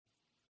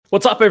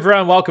What's up,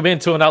 everyone? Welcome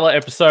into another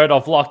episode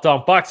of Locked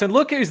On Bucks. And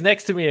look who's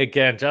next to me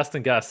again.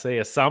 Justin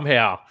Garcia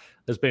somehow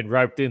has been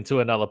roped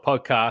into another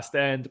podcast.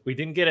 And we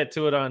didn't get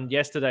to it on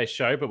yesterday's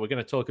show, but we're going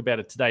to talk about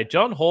it today.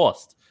 Jon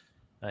Horst.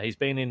 He's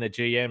been in the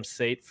GM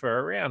seat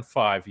for around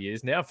 5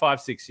 years now,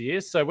 5-6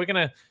 years. So we're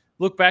going to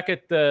look back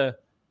at the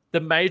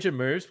major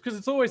moves, because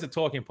it's always a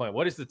talking point.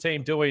 What is the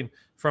team doing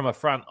from a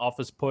front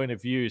office point of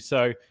view?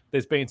 So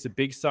there's been some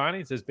big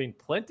signings. There's been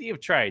plenty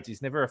of trades.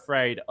 He's never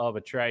afraid of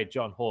a trade,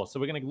 Jon Horst. So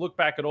we're going to look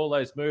back at all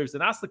those moves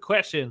and ask the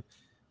question,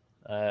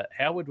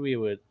 how would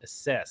we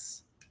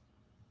assess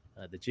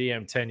the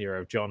GM tenure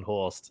of Jon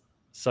Horst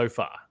so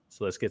far?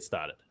 So let's get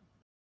started.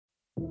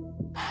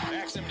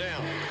 Backs him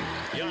down.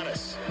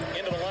 Giannis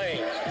into the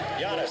lane.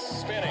 Giannis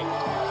spinning.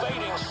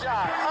 Fading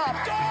shot. Up.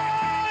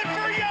 Good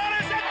for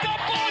Giannis at the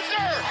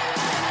buzzer.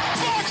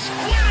 Bucks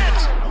win it.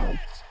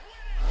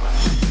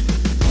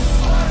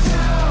 Our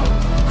town,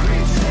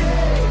 Green City,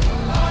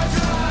 our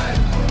time,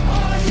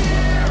 our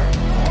year,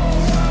 whole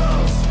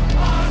world's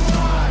on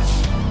watch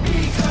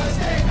because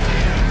they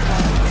fear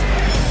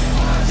coming.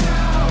 Our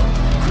town,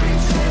 Green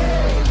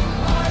City,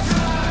 our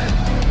time,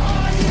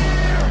 our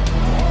year,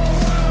 whole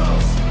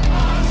world's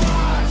on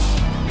watch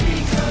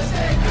because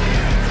they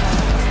fear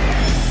coming.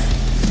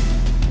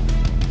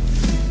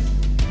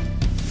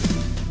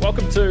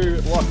 Welcome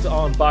to Locked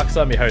On Bucks.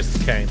 I'm your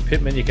host, Kane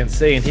Pittman. You can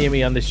see and hear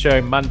me on this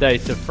show Monday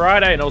to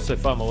Friday, and also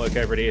find my work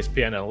over at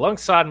ESPN. And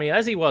alongside me,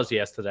 as he was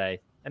yesterday,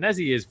 and as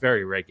he is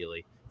very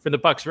regularly, from the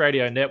Bucks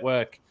Radio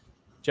Network,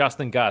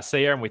 Justin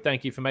Garcia. And we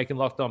thank you for making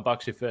Locked On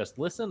Bucks your first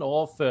listen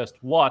or first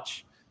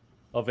watch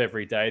of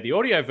every day. The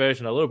audio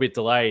version a little bit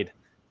delayed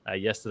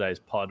yesterday's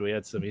pod. We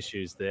had some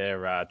issues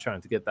there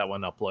trying to get that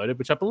one uploaded,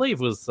 which I believe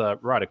was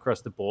right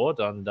across the board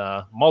on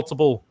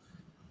multiple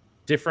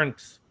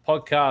different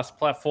podcast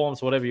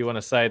platforms, whatever you want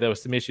to say. There were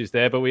some issues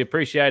there, but we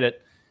appreciate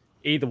it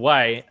either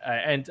way.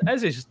 And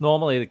as is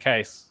normally the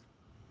case,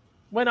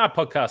 when I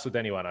podcast with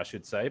anyone, I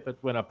should say, but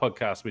when I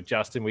podcast with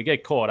Justin, we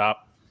get caught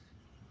up.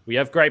 We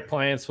have great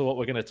plans for what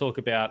we're going to talk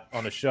about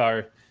on a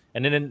show,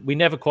 and then we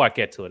never quite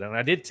get to it. And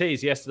I did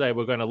tease yesterday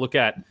we're going to look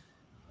at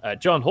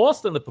Jon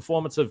Horst and the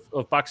performance of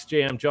Bucks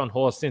GM Jon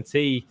Horst since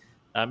he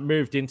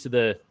moved into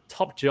the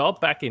top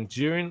job back in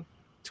June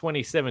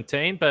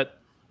 2017. But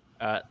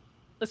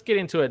let's get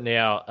into it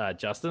now,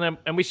 Justin.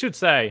 And we should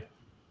say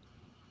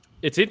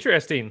it's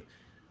interesting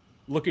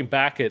looking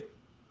back at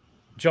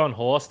Jon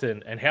Horst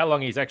and how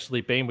long he's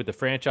actually been with the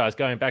franchise,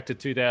 going back to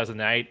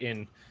 2008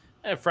 in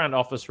a front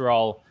office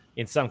role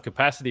in some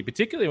capacity,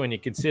 particularly when you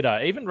consider,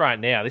 even right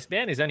now, this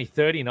man is only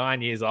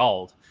 39 years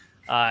old,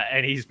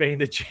 and he's been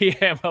the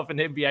GM of an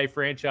NBA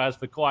franchise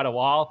for quite a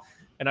while.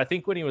 And I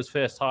think when he was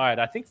first hired,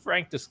 I think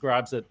Frank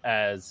describes it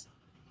as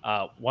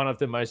one of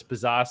the most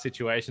bizarre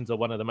situations, or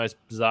one of the most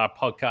bizarre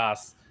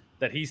podcasts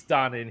that he's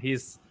done in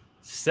his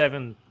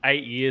 7-8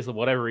 years or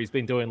whatever he's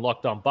been doing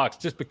Locked On Bucks,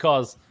 just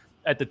because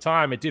at the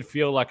time it did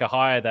feel like a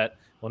hire that,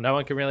 well, no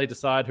one can really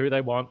decide who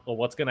they want or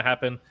what's going to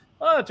happen.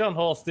 Oh, Jon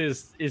Horst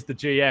is the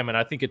GM, and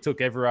I think it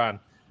took everyone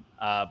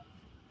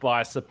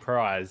by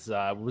surprise.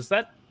 Was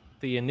that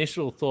the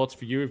initial thoughts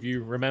for you, if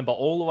you remember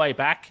all the way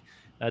back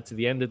to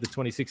the end of the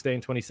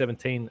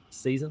 2016-2017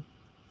 season?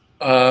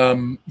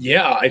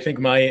 Yeah, I think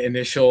my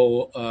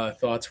initial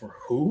thoughts were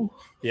who?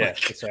 Yeah,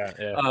 that's right.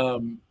 Yeah.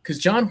 Because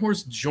Jon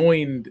Horst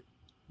joined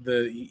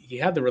he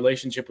had the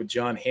relationship with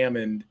John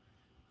Hammond.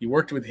 He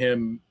worked with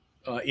him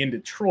in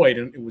Detroit,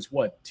 and it was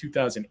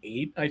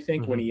 2008, I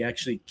think, when he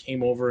actually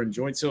came over and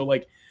joined. So,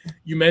 like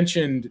you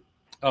mentioned,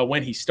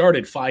 when he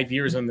started, 5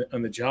 years on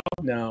the job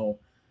now,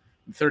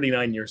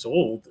 39 years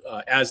old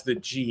as the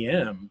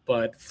GM,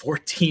 but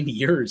 14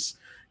 years,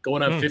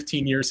 going on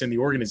 15 years in the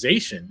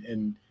organization,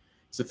 and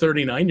he's a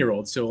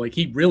 39-year-old. So, like,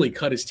 he really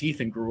cut his teeth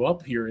and grew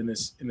up here in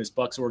this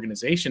Bucks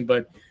organization.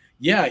 But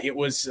yeah, it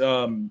was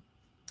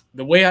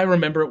the way I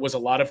remember it was a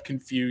lot of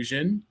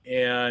confusion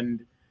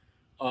and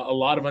a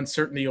lot of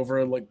uncertainty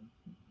over, like,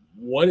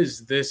 what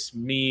does this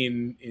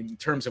mean in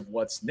terms of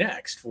what's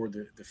next for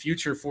the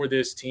future for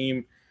this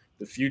team,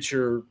 the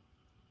future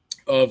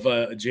of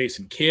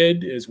Jason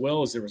Kidd, as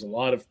well as there was a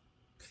lot of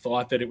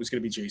thought that it was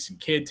going to be Jason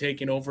Kidd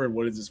taking over, and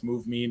what does this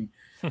move mean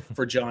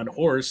for Jon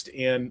Horst?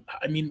 And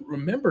I mean,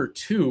 remember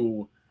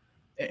too,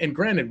 and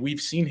granted,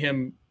 we've seen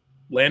him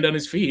land on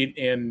his feet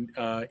and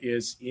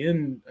is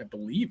in, I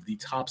believe, the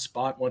top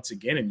spot once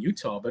again in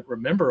Utah. But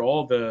remember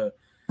all the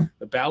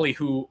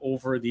ballyhoo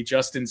over the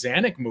Justin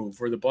Zanuck move,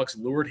 where the Bucks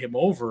lured him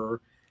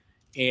over,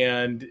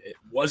 and it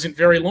wasn't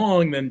very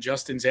long. Then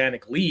Justin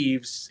Zanuck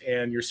leaves,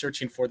 and you're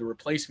searching for the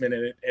replacement,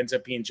 and it ends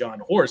up being Jon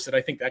Horst. And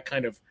I think that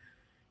kind of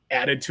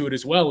added to it,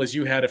 as well as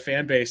you had a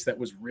fan base that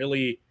was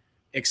really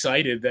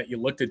excited that you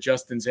looked at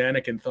Justin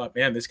Zanuck and thought,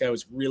 man, this guy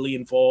was really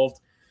involved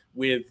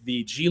with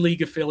the G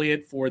League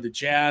affiliate for the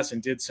Jazz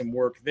and did some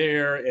work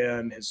there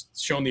and has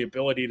shown the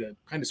ability to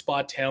kind of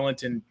spot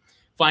talent and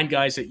find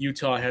guys that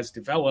Utah has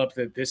developed,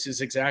 that this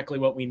is exactly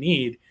what we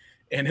need.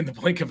 And in the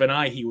blink of an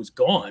eye, he was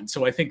gone.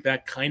 So I think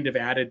that kind of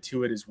added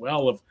to it as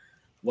well, of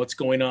what's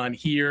going on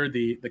here,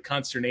 the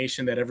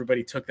consternation that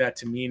everybody took that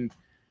to mean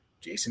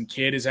Jason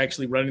Kidd is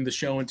actually running the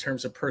show in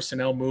terms of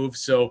personnel moves.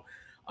 So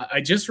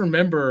I just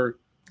remember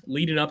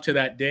leading up to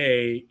that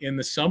day in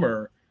the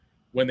summer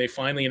when they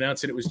finally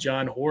announced that it was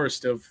John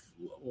Horst, of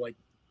like,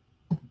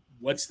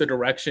 what's the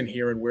direction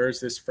here and where's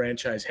this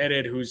franchise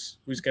headed? Who's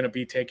going to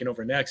be taking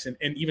over next? And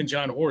even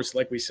John Horst,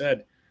 like we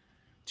said,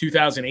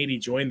 2008, he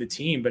joined the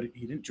team, but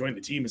he didn't join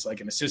the team as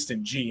like an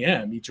assistant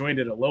GM. He joined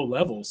at a low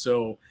level.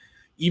 So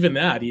even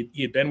that, he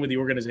had been with the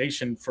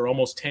organization for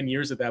almost 10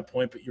 years at that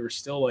point, but you were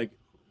still like,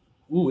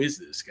 who is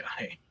this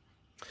guy?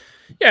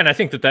 Yeah, and I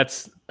think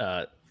that's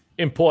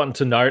important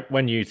to note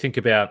when you think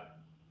about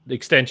the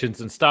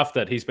extensions and stuff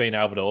that he's been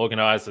able to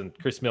organize, and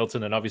Chris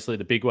Milton, and obviously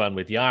the big one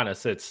with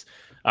Giannis. It's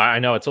I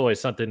know it's always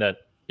something that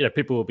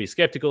people will be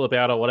skeptical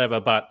about or whatever,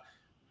 but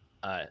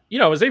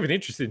it was even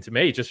interesting to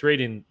me just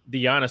reading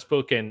the Giannis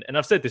book, and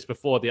I've said this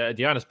before, the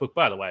Giannis book,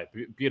 by the way,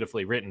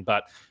 beautifully written,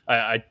 but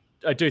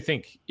I do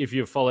think if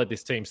you've followed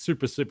this team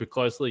super, super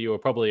closely, you were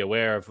probably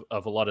aware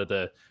of a lot of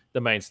the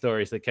main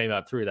stories that came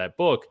out through that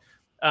book.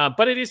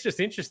 But it is just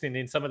interesting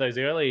in some of those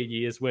earlier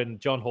years when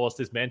John Horst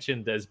is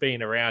mentioned as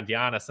being around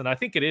Giannis. And I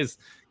think it is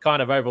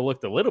kind of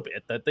overlooked a little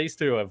bit that these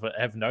two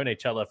have known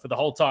each other for the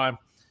whole time,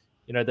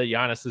 that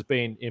Giannis has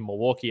been in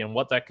Milwaukee, and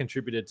what that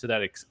contributed to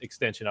that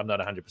extension, I'm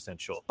not 100%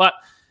 sure. But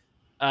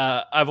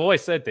I've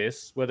always said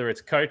this, whether it's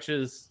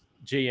coaches,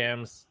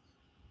 GMs,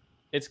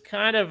 it's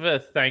kind of a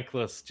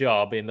thankless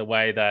job in the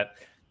way that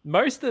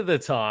most of the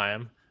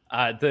time,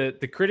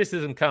 the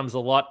criticism comes a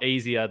lot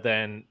easier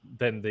than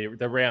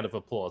the round of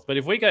applause. But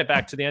if we go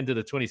back to the end of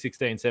the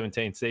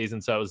 2016-17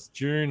 season, so it was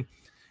June,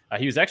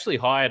 he was actually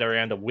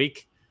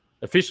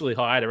officially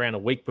hired around a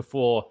week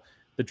before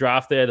the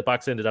draft there. The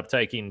Bucks ended up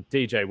taking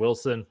DJ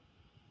Wilson.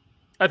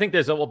 I think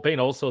there's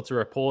been all sorts of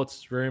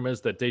reports,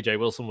 rumors that DJ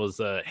Wilson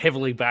was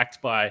heavily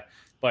backed by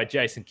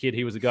Jason Kidd.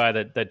 He was a guy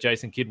that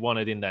Jason Kidd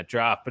wanted in that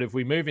draft. But if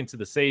we move into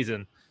the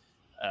season,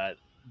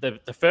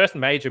 the first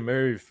major major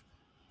move,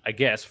 I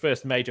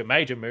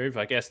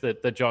guess,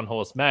 that John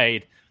Horst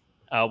made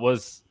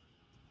was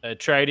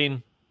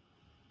trading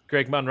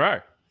Greg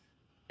Monroe.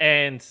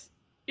 And,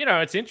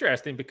 it's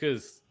interesting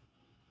because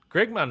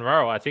Greg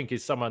Monroe, I think,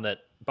 is someone that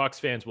Bucks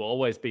fans will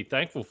always be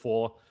thankful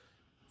for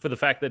the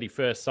fact that he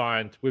first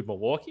signed with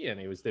Milwaukee, and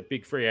he was their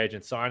big free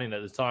agent signing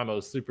at the time. It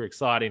was super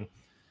exciting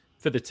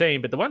for the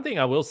team. But the one thing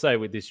I will say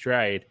with this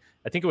trade,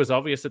 I think it was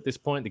obvious at this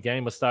point the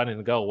game was starting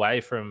to go away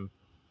from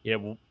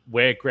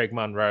where Greg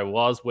Monroe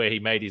was, where he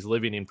made his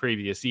living in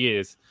previous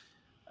years.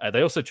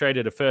 They also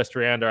traded a first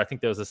rounder. I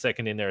think there was a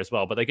second in there as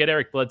well. But they get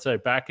Eric Bledsoe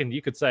back, and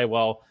you could say,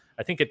 well,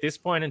 I think at this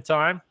point in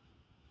time,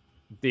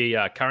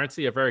 the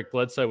currency of Eric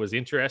Bledsoe was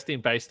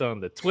interesting based on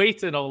the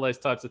tweets and all those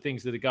types of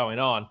things that are going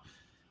on.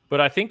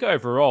 But I think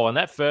overall, and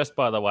that first,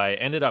 by the way,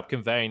 ended up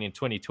conveying in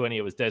 2020,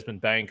 it was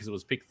Desmond Bane because it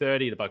was pick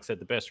 30. The Bucks had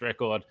the best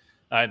record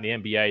in the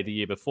NBA the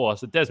year before.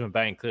 So Desmond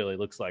Bane clearly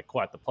looks like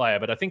quite the player.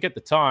 But I think at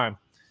the time,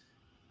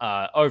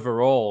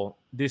 overall,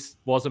 this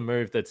was a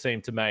move that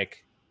seemed to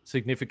make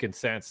significant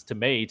sense to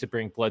me to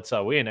bring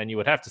Bledsoe in. And you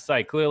would have to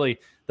say, clearly,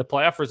 the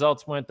playoff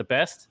results weren't the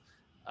best.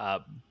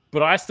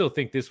 But I still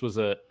think this was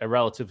a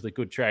relatively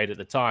good trade at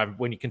the time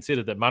when you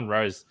consider that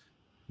Monroe's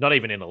not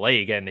even in the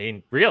league. And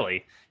he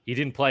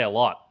didn't play a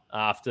lot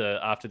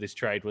after this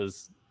trade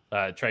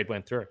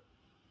went through.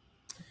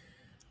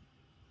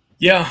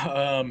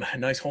 Yeah,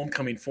 nice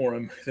homecoming for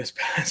him this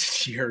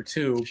past year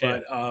too.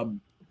 Sure. But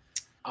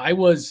I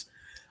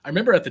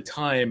remember at the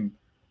time,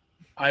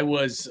 I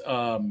was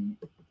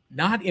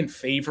not in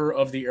favor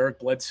of the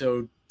Eric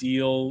Bledsoe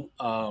deal.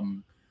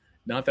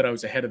 Not that I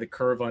was ahead of the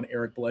curve on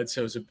Eric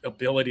Bledsoe's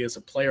ability as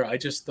a player. I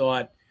just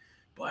thought,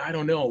 well, I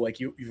don't know, like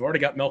you've already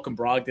got Malcolm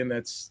Brogdon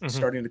that's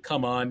starting to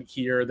come on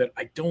here, that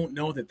I don't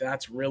know that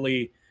that's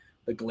really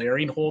the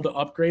glaring hole to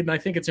upgrade. And I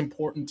think it's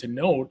important to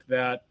note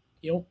that,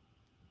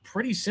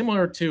 pretty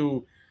similar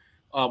to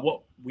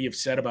what we have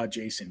said about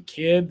Jason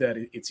Kidd, that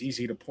it's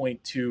easy to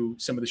point to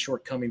some of the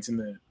shortcomings in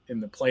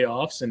the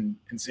playoffs and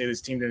say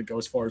this team didn't go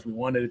as far as we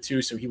wanted it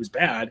to, so he was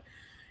bad.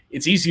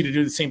 It's easy to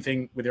do the same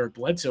thing with Eric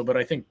Bledsoe, but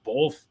I think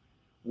both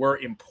were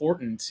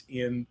important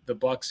in the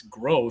Bucks'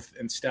 growth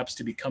and steps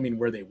to becoming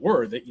where they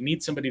were, that you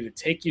need somebody to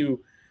take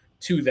you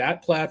to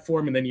that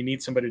platform, and then you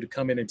need somebody to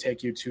come in and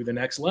take you to the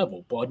next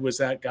level. Bud was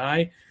that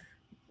guy.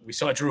 We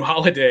saw Drew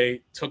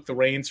Holiday took the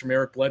reins from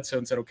Eric Bledsoe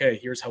and said, okay,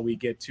 here's how we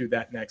get to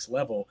that next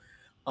level.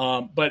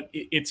 But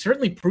it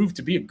certainly proved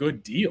to be a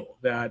good deal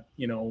that,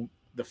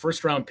 the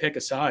first round pick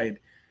aside,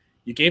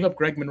 you gave up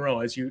Greg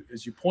Monroe, as you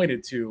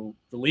pointed to.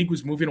 The league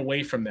was moving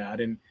away from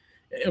that. And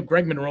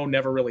Greg Monroe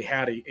never really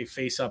had a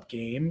face-up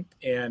game,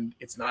 and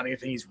it's not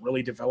anything he's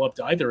really developed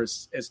either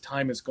as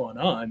time has gone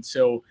on.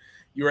 So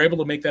you were able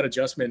to make that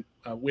adjustment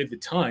with the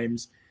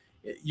times.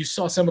 You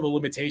saw some of the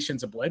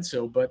limitations of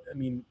Bledsoe, but, I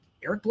mean,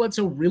 Eric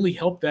Bledsoe really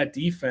helped that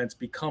defense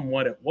become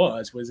what it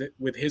was it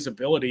with his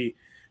ability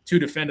to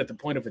defend at the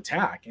point of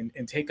attack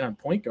and take on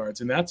point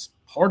guards. And that's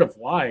part of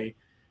why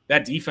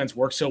that defense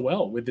worked so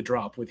well with the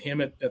drop, with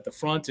him at the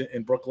front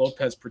and Brook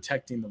Lopez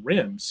protecting the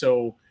rim.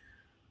 So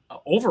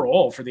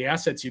overall, for the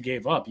assets you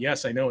gave up,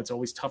 yes, I know it's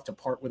always tough to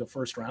part with a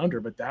first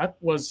rounder, but that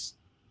was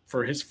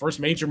for his first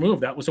major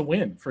move, that was a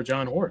win for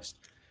John Horst.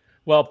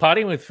 Well,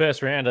 partying with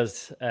first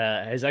rounders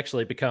has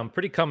actually become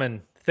pretty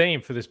common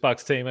theme for this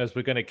Bucks team as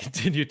we're going to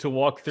continue to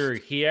walk through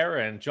here.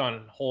 And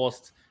John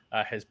Horst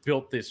has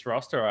built this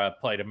roster,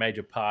 played a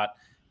major part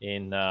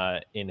in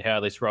how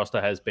this roster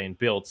has been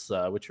built,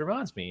 which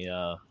reminds me,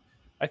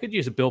 I could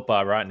use a Built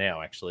Bar right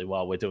now, actually,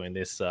 while we're doing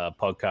this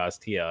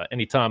podcast here.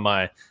 Anytime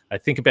I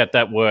think about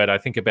that word, I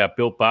think about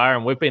Built Bar,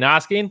 and we've been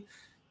asking,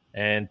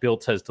 and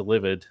Built has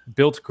delivered.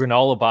 Built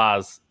granola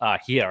bars are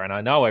here, and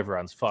I know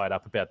everyone's fired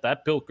up about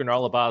that. Built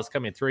granola bars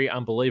come in 3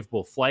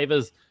 unbelievable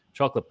flavors: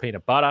 chocolate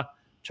peanut butter,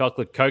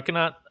 chocolate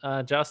coconut,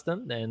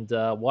 Justin, and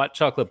white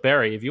chocolate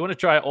berry. If you want to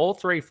try all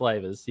 3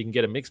 flavors, you can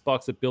get a mixed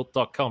box at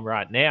Built.com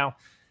right now.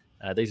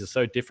 These are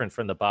so different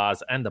from the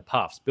bars and the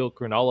puffs. Built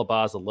granola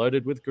bars are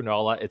loaded with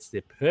granola. It's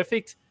the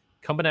perfect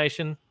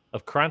combination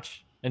of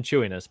crunch and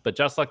chewiness. But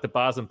just like the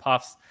bars and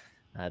puffs,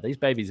 these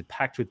babies are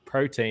packed with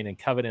protein and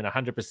covered in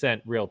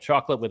 100% real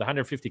chocolate with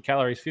 150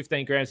 calories,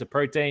 15 grams of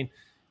protein,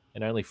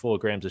 and only 4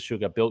 grams of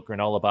sugar. Built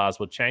granola bars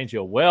will change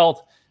your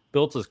world.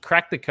 Built has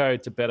cracked the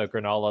code to better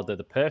granola. They're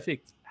the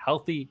perfect,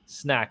 healthy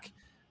snack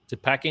to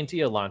pack into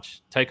your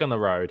lunch, take on the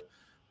road,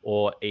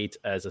 or eat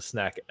as a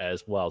snack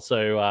as well.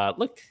 So,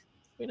 look,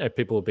 we know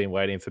people have been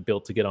waiting for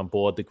Built to get on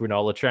board the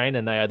granola train,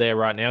 and they are there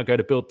right now. Go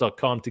to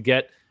Built.com to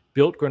get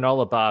Built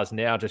granola bars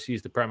now. Just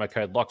use the promo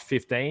code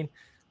LOCKED15,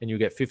 and you'll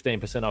get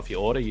 15% off your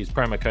order. Use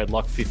promo code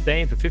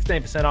LOCKED15 for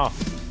 15%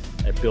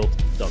 off at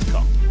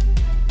Built.com.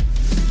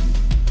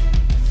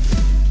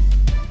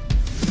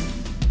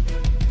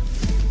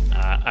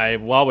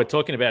 While we're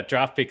talking about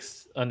draft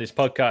picks on this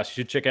podcast,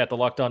 you should check out the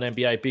Locked On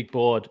NBA Big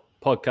Board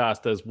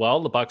podcast as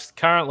well. The Bucks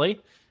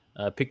currently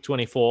pick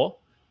 24.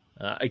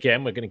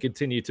 Again, we're going to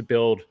continue to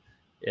build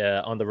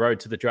on the road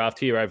to the draft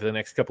here over the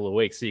next couple of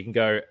weeks, so you can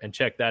go and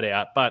check that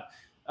out. But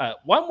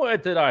one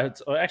word that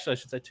I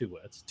should say 2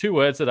 words. 2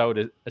 words that I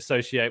would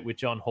associate with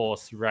John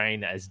Horst's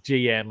reign as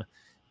GM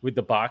with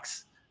the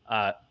Bucks,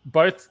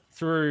 both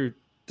through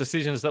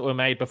decisions that were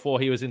made before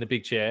he was in the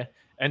big chair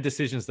and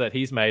decisions that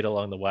he's made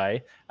along the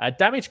way.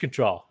 Damage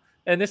control,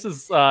 and this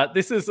is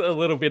a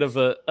little bit of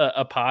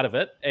a part of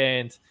it.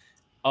 And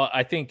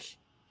I think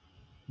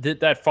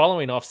that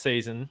following off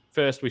season,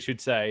 first we should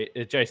say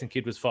Jason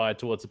Kidd was fired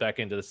towards the back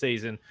end of the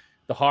season.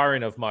 The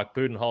hiring of Mike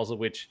Budenholzer,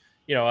 which,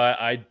 you know,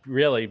 I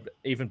really,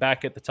 even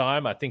back at the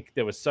time, I think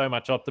there was so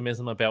much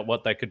optimism about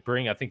what they could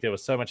bring. I think there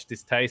was so much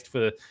distaste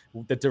for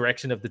the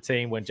direction of the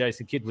team when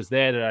Jason Kidd was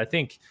there that I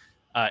think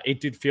it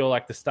did feel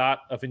like the start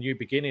of a new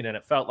beginning, and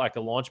it felt like a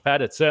launch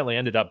pad. It certainly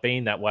ended up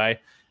being that way.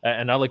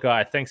 Another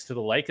guy, thanks to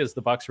the Lakers,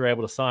 the Bucks were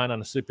able to sign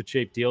on a super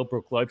cheap deal.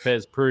 Brook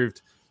Lopez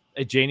proved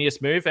a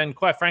genius move, and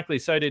quite frankly,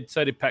 so did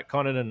Pat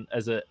Connaughton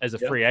as a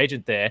free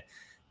agent there.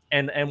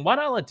 And one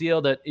other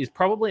deal that is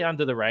probably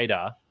under the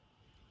radar,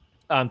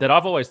 that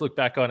I've always looked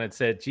back on and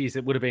said, geez,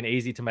 it would have been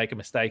easy to make a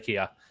mistake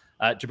here.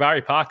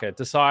 Jabari Parker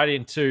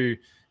deciding to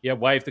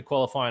waive the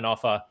qualifying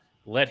offer,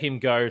 let him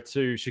go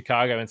to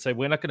Chicago and say,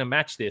 we're not going to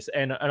match this.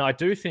 And I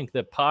do think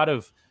that part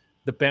of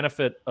the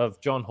benefit of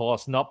John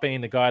Horst not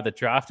being the guy that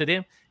drafted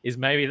him is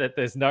maybe that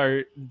there's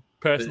no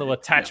personal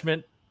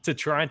attachment to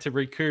trying to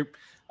recoup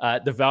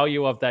the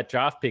value of that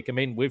draft pick. I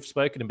mean, we've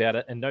spoken about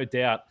it, and no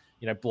doubt,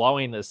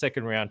 blowing the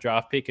second round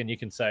draft pick, and you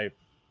can say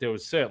there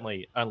was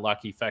certainly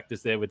unlucky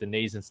factors there with the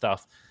knees and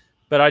stuff.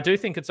 But I do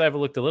think it's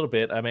overlooked a little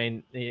bit. I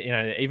mean,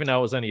 even though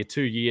it was only a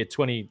 2-year,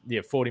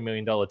 $40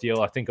 million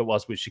deal, I think it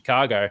was with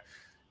Chicago,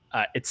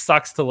 it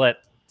sucks to let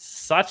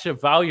such a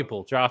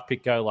valuable draft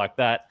pick go like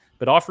that.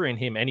 But offering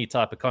him any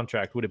type of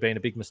contract would have been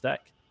a big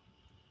mistake.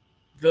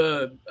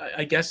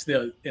 I guess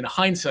in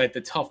hindsight,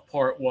 the tough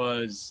part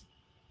was,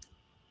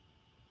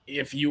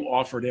 if you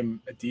offered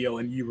him a deal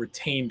and you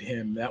retained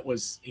him, that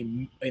was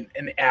an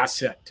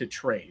asset to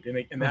trade.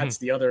 And that's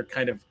the other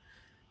kind of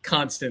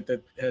constant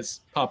that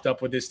has popped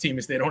up with this team,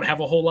 is they don't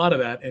have a whole lot of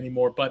that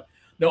anymore. But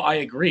no, I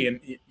agree. And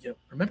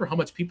remember how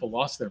much people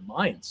lost their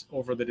minds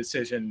over the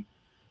decision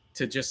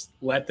to just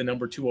let the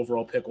number 2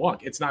 overall pick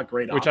walk. It's not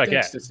great optics, which I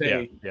get. To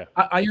say,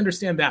 I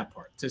understand that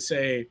part, to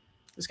say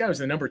this guy was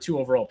the number 2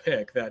 overall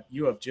pick, that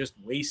you have just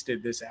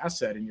wasted this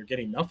asset and you're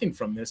getting nothing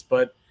from this.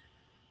 But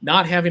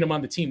not having him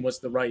on the team was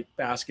the right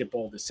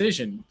basketball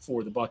decision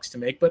for the Bucks to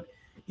make. But,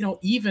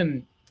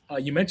 even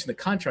you mentioned the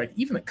contract,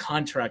 even the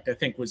contract, I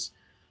think, was,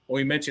 well,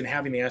 we mentioned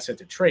having the asset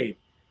to trade.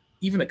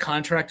 Even the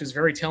contract is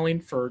very telling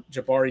for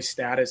Jabari's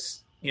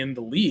status in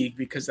the league,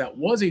 because that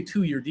was a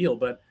 2-year deal.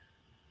 But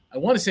I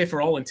want to say,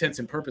 for all intents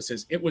and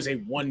purposes, it was a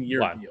 1-year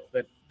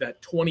deal.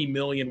 That $20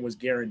 million was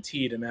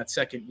guaranteed, and that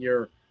second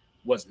year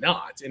was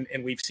not.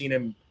 And we've seen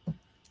him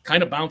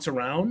kind of bounce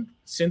around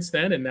since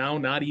then, and now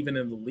not even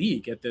in the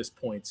league at this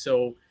point.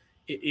 So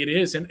it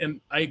is. And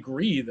I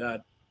agree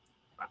that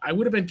I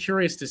would have been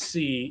curious to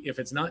see, if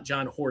it's not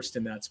John Horst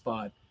in that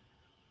spot,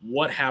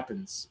 what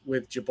happens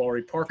with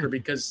Jabari Parker,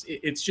 because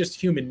it's just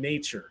human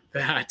nature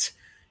that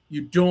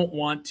you don't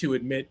want to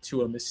admit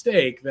to a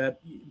mistake that,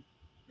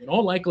 in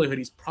all likelihood,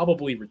 he's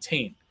probably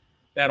retained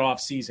that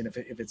offseason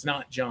if it's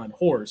not John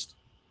Horst.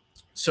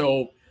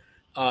 So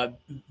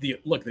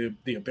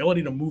The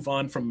ability to move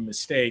on from a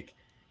mistake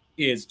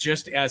is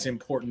just as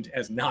important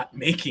as not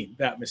making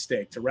that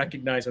mistake. To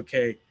recognize,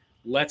 okay,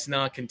 let's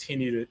not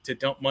continue to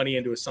dump money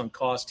into a sunk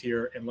cost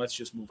here, and let's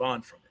just move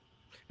on from it.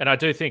 And I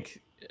do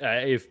think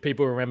if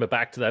people remember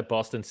back to that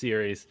Boston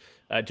series,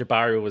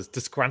 Jabari was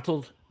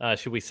disgruntled.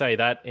 Should we say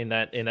that in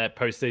that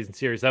postseason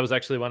series? That was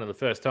actually one of the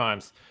first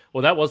times.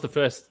 Well, that was the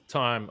first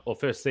time or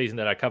first season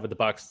that I covered the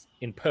Bucks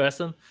in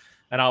person,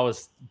 and I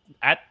was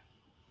at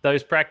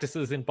those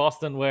practices in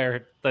Boston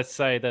where, let's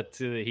say that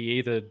he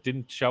either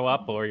didn't show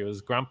up or he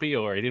was grumpy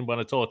or he didn't want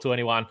to talk to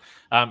anyone.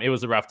 It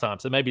was a rough time.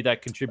 So maybe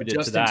that contributed to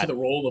that. Adjusting to the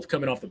role of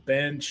coming off the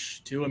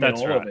bench too. I mean,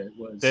 all of it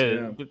was.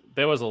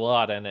 There was a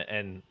lot.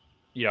 And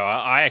you know,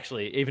 I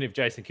actually, even if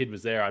Jason Kidd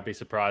was there, I'd be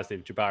surprised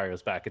if Jabari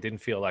was back. It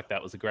didn't feel like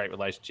that was a great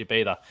relationship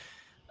either.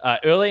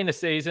 Early in the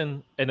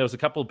season, and there was a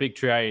couple of big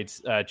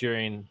trades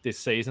during this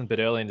season,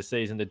 but early in the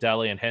season, the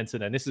Daly and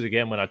Henson. And this is,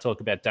 again, when I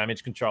talk about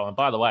damage control. And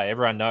by the way,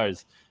 everyone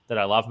knows that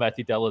I love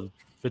Matthew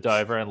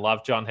Dellavedova and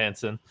love John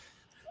Henson.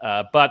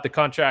 But the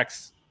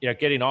contracts, you know,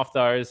 getting off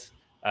those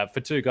for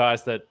two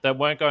guys that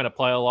weren't going to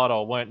play a lot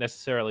or weren't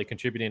necessarily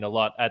contributing a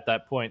lot at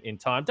that point in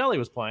time. Daly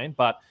was playing,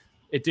 but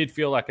it did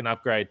feel like an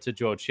upgrade to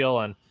George Hill.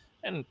 And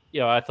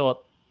you know, I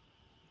thought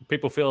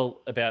people feel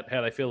about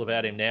how they feel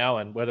about him now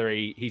and whether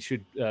he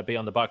should be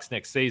on the Bucks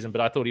next season.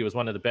 But I thought he was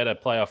one of the better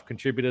playoff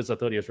contributors. I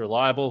thought he was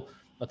reliable.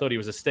 I thought he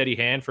was a steady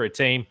hand for a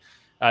team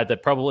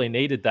that probably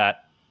needed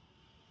that.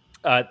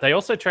 They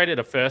also traded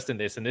a first in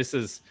this, and this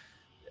is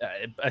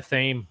a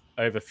theme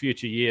over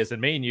future years. And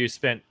me and you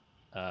spent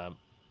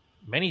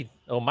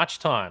much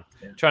time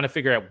trying to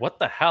figure out what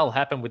the hell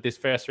happened with this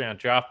first round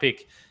draft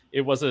pick.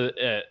 It was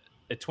a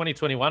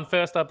 2021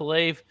 first, I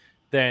believe.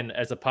 Then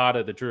as a part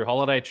of the Drew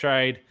Holiday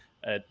trade,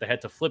 they had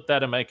to flip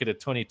that and make it a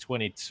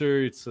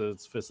 2022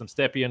 for some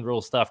Stepien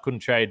rule stuff. Couldn't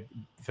trade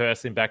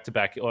first in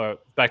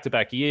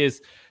back-to-back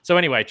years. So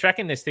anyway,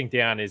 tracking this thing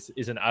down is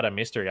an utter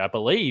mystery. I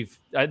believe.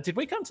 Did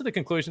we come to the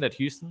conclusion that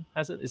Houston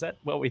has it? Is that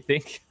what we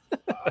think?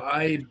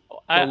 I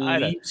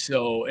believe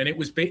so. And it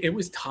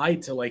was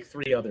tied to like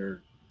three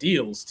other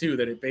deals too,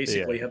 that it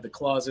basically had the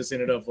clauses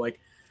in it of like,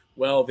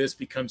 well, this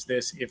becomes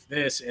this if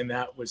this, and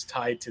that was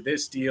tied to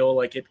this deal.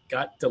 Like it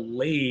got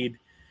delayed.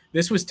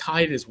 This was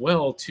tied as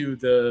well to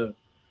the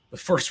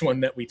first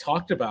one that we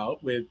talked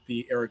about with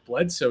the Eric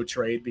Bledsoe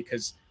trade,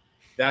 because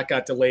that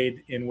got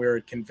delayed in where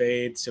it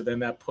conveyed. So then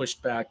that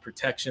pushed back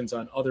protections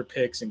on other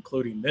picks,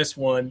 including this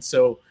one.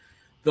 So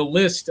the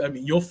list, I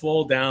mean, you'll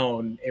fall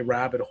down a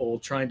rabbit hole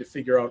trying to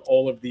figure out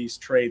all of these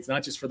trades,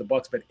 not just for the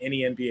Bucks, but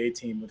any NBA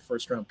team with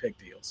first round pick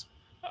deals.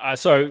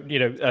 So, you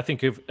know, I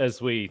think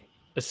as we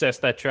assess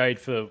that trade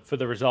for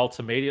the results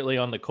immediately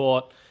on the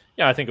court,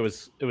 yeah, I think it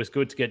was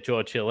good to get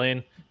George Hill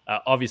in.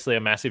 Obviously, a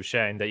massive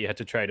shame that you had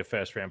to trade a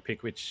first-round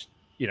pick, which,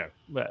 you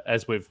know,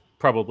 as we've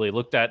probably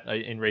looked at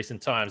in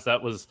recent times,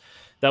 that was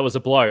a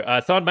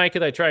blow. Thon Maker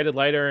they traded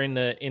later in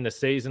the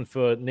season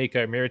for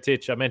Niko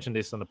Mirotic. I mentioned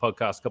this on the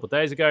podcast a couple of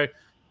days ago,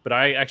 but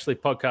I actually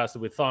podcasted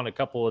with Thon a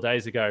couple of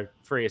days ago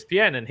for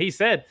ESPN, and he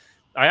said,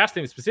 I asked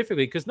him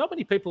specifically because not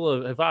many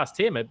people have asked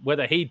him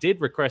whether he did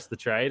request the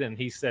trade, and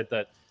he said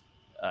that.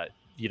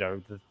 You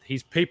know,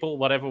 his people,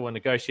 whatever, were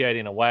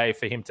negotiating a way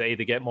for him to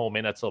either get more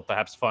minutes or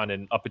perhaps find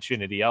an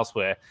opportunity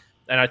elsewhere.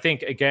 And I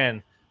think,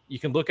 again, you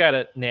can look at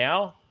it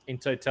now in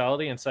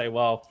totality and say,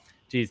 well,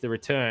 geez, the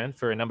return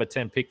for a number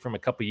 10 pick from a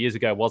couple of years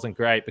ago wasn't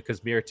great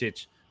because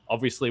Mirotic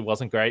obviously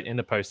wasn't great in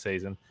the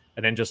postseason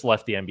and then just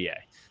left the NBA.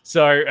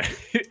 So,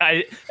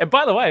 and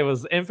by the way, it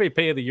was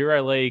MVP of the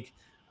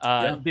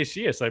EuroLeague this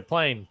year. So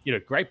playing, you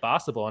know, great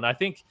basketball. And I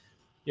think,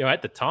 you know,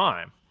 at the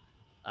time,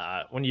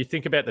 when you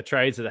think about the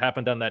trades that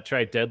happened on that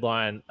trade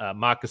deadline,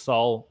 Marc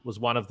Gasol was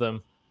one of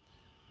them.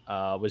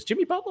 Was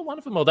Jimmy Butler one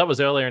of them? Well, that was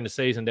earlier in the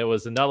season. There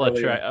was another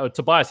trade.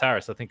 Tobias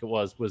Harris, I think it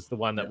was the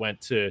one that went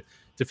to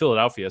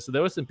Philadelphia. So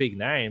there were some big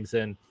names.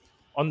 And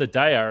on the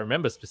day, I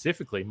remember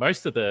specifically,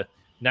 most of the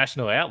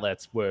national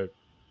outlets were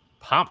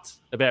pumped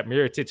about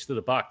Mirotic to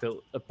the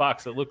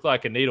Bucks. It looked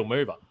like a needle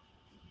mover.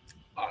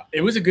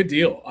 It was a good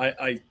deal.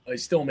 I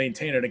still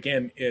maintain it.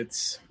 Again,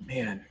 it's,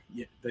 man,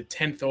 the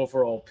 10th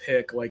overall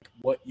pick, like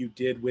what you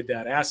did with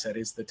that asset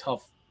is the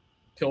tough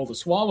pill to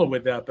swallow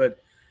with that. But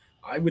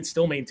I would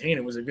still maintain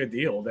it was a good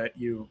deal that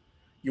you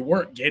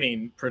weren't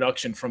getting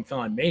production from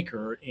Thon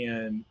Maker,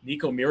 and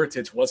Niko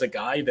Mirotic was a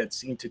guy that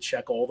seemed to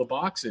check all the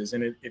boxes.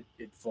 And it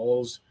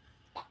follows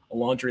a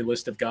laundry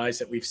list of guys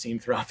that we've seen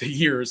throughout the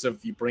years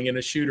of you bring in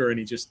a shooter and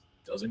he just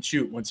doesn't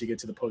shoot once you get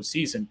to the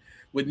postseason.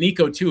 With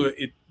Niko too,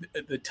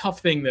 the tough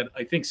thing that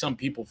I think some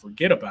people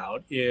forget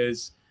about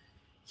is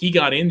he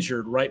got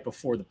injured right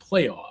before the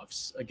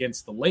playoffs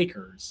against the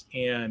Lakers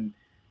and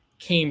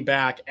came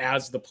back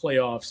as the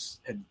playoffs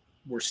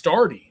were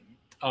starting,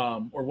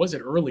 or was it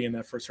early in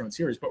that first round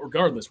series? But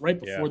regardless, right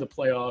before the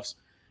playoffs,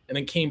 and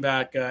then came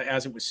back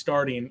as it was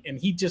starting, and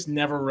he just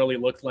never really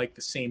looked like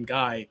the same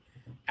guy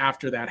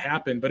after that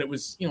happened. But it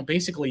was, you know,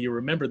 basically you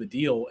remember the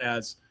deal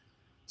as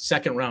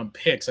second round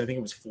picks. I think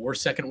it was 4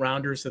 second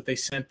rounders that they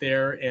sent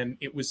there. And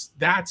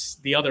that's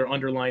the other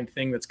underlying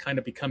thing that's kind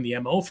of become the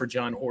MO for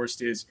John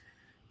Horst, is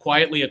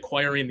quietly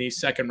acquiring these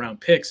second round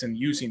picks and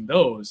using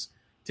those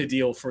to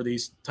deal for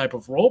these type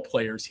of role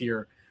players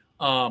here.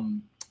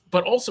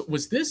 But also,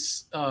 was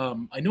this,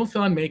 I know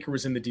Thon Maker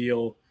was in the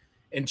deal,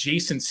 and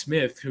Jason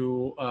Smith,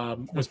 who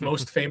was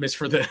most famous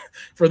for the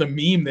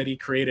meme that he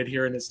created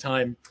here in his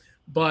time.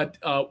 But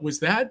was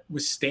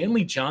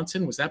Stanley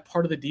Johnson, was that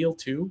part of the deal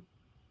too?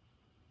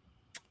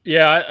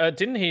 Yeah,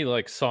 didn't he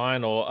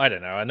sign, or I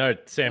don't know. I know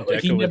Sam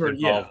Decker was involved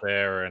yeah.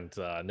 there and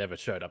never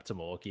showed up to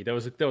Milwaukee. There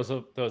was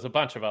a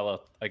bunch of other,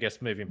 I guess,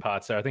 moving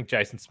parts there. I think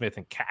Jason Smith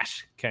and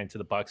cash came to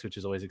the Bucks, which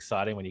is always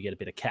exciting when you get a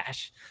bit of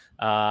cash.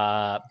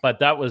 But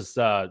that was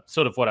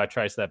sort of what I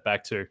traced that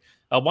back to.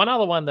 One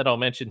other one that I'll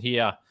mention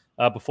here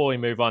before we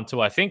move on to,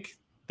 I think,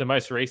 the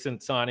most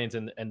recent signings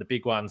and the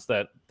big ones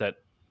that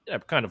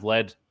have kind of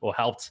led or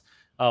helped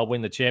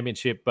win the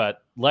championship, but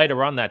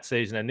later on that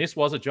season, and this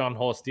was a John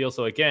Horst deal.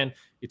 So again,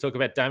 you talk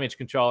about damage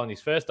control in his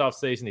first off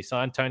season, he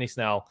signed Tony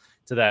Snell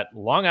to that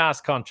long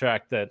ass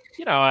contract that,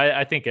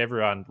 I think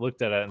everyone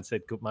looked at it and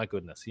said, my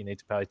goodness, you need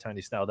to pay Tony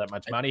Snell that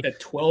much money.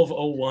 At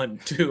 1201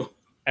 too.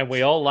 And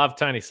we all love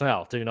Tony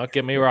Snell. Do not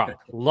get me wrong.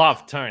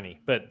 Love Tony.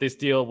 But this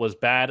deal was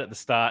bad at the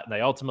start, and they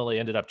ultimately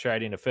ended up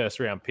trading a first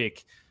round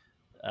pick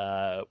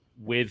to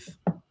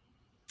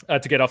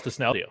get off the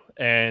Snell deal.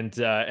 And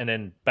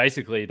then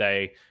basically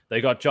they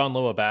got John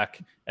Lua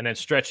back and then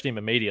stretched him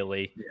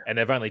immediately, and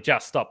they've only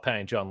just stopped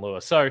paying John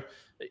Lua. So,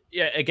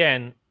 yeah,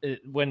 again,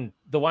 when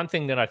the one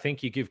thing that I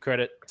think you give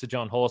credit to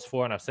John Horst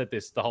for, and I've said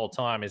this the whole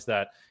time, is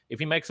that if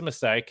he makes a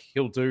mistake,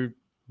 he'll do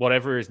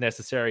whatever is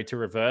necessary to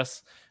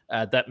reverse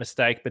that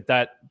mistake. But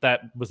that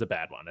was a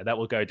bad one, and that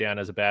will go down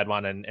as a bad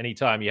one. And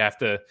anytime you have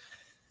to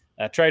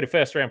trade a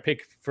first-round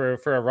pick for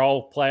a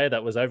role player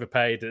that was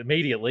overpaid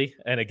immediately,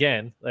 and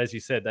again, as you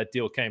said, that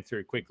deal came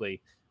through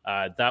quickly.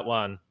 That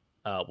one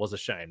was a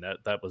shame.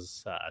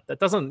 That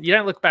doesn't, you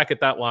don't look back at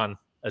that one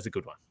as a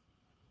good one.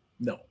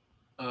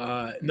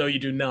 No, you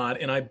do not.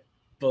 And I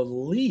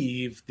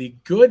believe the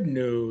good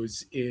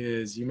news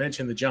is, you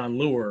mentioned the John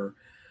Lua,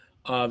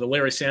 the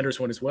Larry Sanders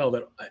one as well,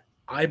 that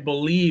I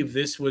believe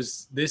this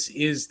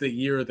is the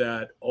year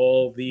that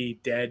all the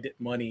dead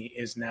money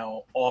is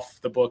now off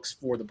the books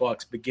for the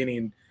Bucks,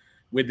 beginning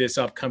with this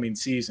upcoming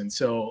season.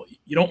 So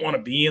you don't want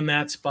to be in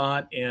that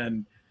spot.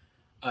 And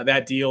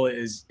that deal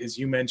is, as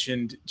you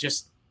mentioned,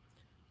 just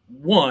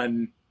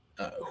one,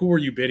 who are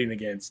you bidding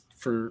against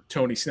for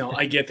Tony Snell?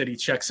 I get that he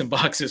checks some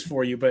boxes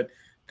for you, but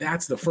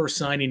that's the first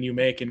signing you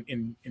make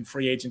in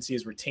free agency,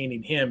 is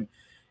retaining him.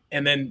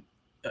 And then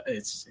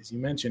it's, as you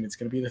mentioned, it's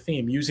going to be the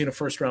theme, using a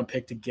first-round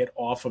pick to get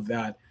off of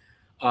that.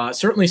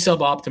 Certainly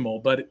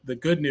suboptimal, but the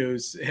good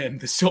news and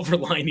the silver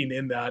lining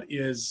in that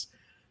is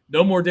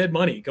no more dead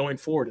money going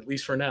forward, at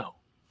least for now.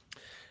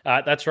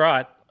 That's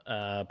right.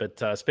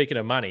 But speaking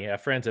of money, our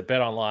friends at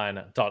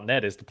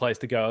betonline.net is the place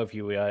to go if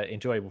you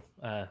enjoy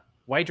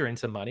wagering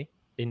some money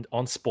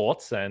on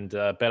sports. And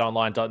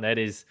betonline.net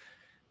is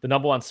the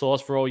number one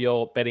source for all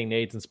your betting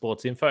needs and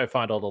sports info.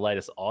 Find all the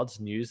latest odds,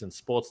 news, and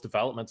sports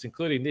developments,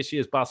 including this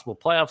year's basketball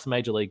playoffs,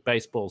 Major League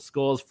Baseball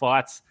scores,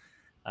 fights,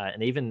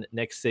 and even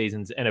next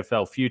season's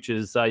NFL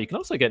futures. You can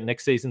also get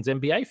next season's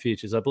NBA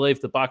futures. I believe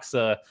the Bucks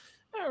are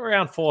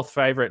around fourth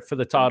favorite for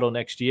the title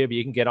next year, but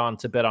you can get on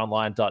to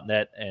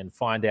betonline.net and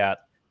find out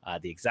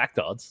the exact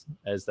odds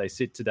as they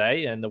sit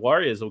today. And the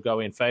Warriors will go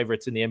in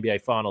favorites in the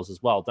NBA Finals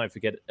as well. Don't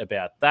forget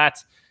about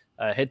that.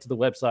 Head to the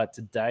website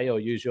today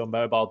or use your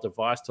mobile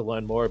device to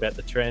learn more about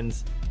the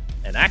trends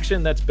and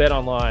action. That's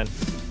BetOnline,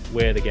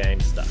 where the game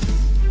starts.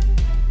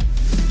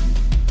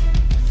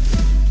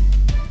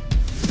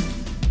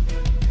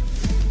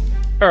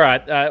 All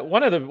right,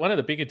 one of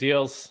the bigger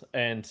deals,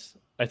 and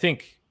I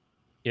think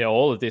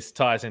all of this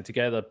ties in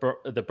together.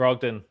 The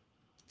Brogdon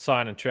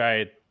sign and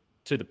trade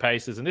to the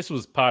Pacers, and this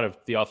was part of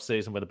the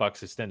offseason where the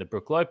Bucks extended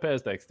Brook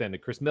Lopez, they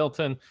extended Chris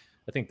Middleton.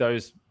 I think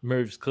those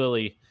moves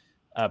clearly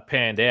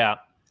panned out.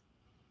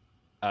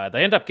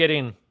 They end up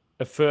getting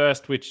a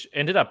first, which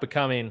ended up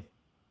becoming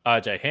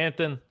RJ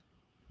Hampton,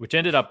 which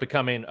ended up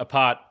becoming a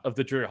part of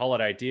the Drew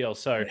Holiday deal.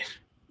 So,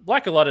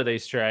 like a lot of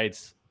these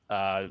trades,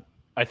 I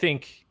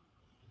think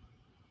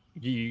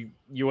you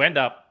end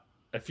up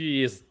a few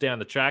years down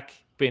the track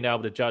being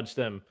able to judge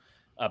them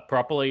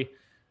properly.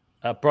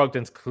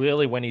 Brogdon's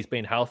clearly, when he's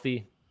been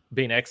healthy,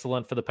 been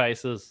excellent for the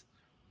Pacers,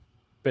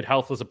 but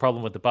health was a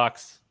problem with the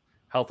Bucks.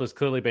 Health has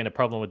clearly been a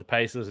problem with the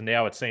Pacers, and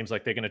now it seems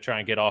like they're going to try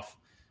and get off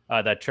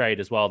that trade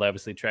as well. They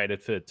obviously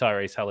traded for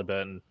Tyrese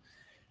Halliburton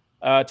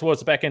towards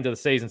the back end of the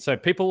season. So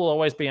people will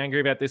always be angry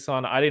about this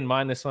one. I didn't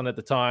mind this one at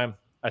the time.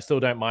 I still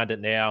don't mind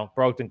it now.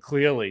 Brogdon,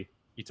 clearly,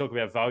 you talk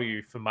about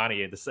value for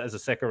money as a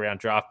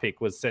second-round draft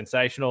pick, was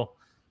sensational.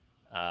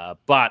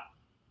 But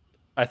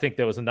I think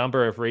there was a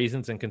number of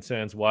reasons and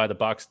concerns why the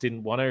Bucks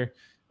didn't want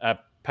to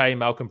pay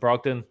Malcolm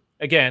Brogdon.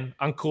 Again,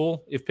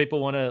 uncool if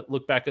people want to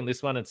look back on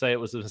this one and say it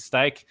was a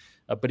mistake.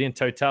 But in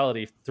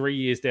totality, 3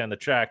 years down the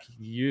track,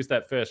 you use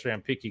that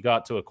first-round pick you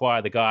got to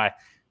acquire the guy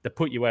that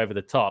put you over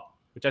the top.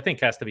 which I think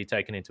has to be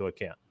taken into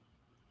account.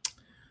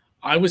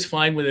 I was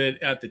fine with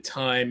it at the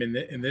time,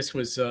 and this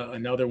was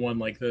another one,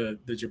 like the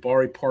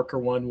Jabari Parker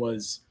one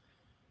was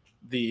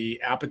the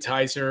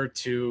appetizer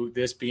to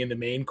this being the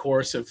main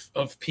course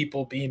of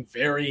people being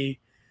very,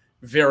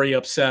 very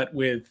upset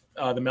with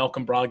the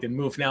Malcolm Brogdon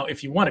move. Now,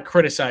 if you want to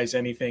criticize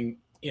anything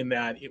in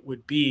that, it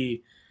would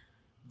be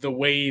the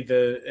way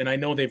and I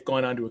know they've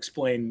gone on to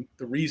explain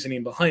the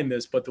reasoning behind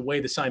this, but the way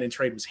the sign and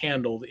trade was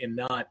handled in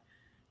not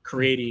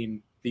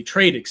creating the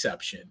trade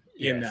exception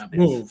in that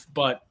move.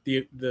 But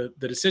the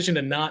decision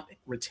to not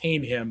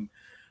retain him,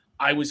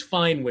 I was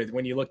fine with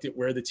when you looked at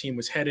where the team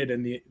was headed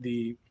and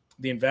the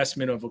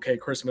investment of, okay,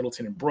 Chris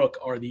Middleton and Brook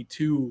are the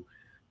two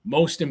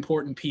most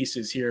important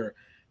pieces here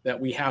that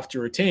we have to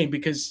retain,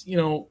 because, you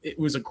know, it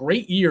was a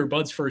great year,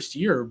 Bud's first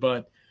year,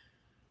 but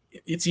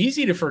it's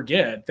easy to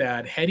forget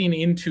that heading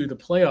into the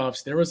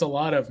playoffs, there was a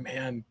lot of,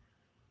 man,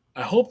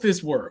 I hope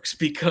this works,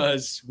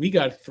 because we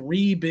got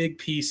three big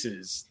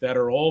pieces that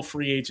are all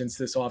free agents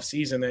this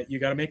offseason that you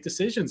got to make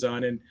decisions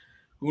on. And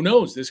who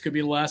knows, this could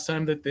be the last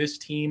time that this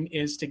team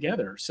is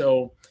together.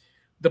 So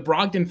the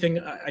Brogdon thing,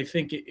 I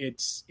think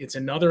it's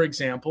another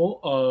example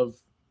of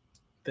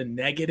the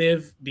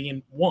negative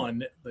being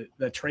one,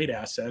 the trade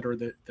asset or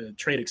the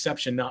trade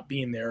exception not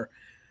being there,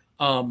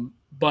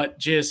 but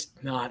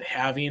just not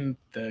having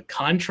the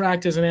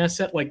contract as an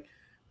asset. Like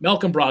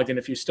Malcolm Brogdon,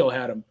 if you still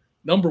had him,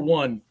 number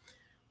one,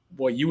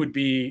 boy, you would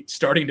be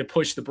starting to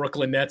push the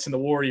Brooklyn Nets and the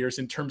Warriors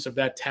in terms of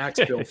that tax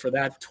bill for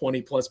that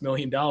 $20+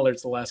 million the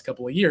last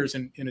couple of years,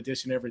 in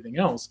addition to everything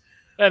else.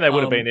 And they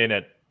would have been in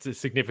it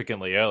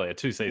significantly earlier,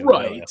 2 seasons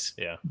right. earlier.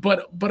 Yeah.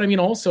 But I mean,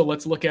 also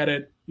let's look at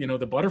it, you know,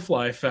 the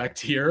butterfly effect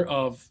here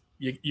of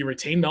you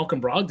retain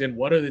Malcolm Brogdon.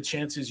 What are the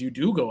chances you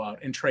do go out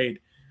and trade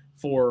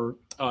for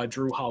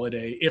Drew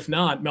Holiday? If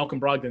not,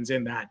 Malcolm Brogdon's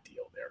in that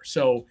deal there.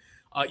 So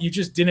you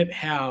just didn't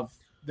have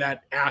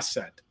that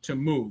asset to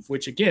move,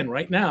 which again,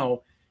 right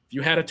now, if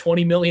you had a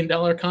 $20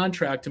 million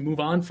contract to move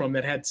on from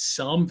that had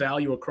some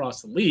value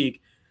across the league,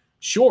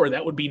 sure,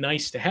 that would be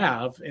nice to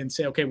have and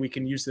say, okay, we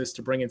can use this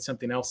to bring in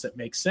something else that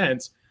makes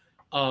sense.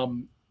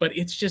 But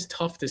it's just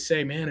tough to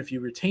say, man, if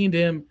you retained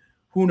him,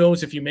 who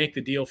knows if you make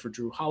the deal for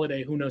Drew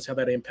Holiday, who knows how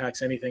that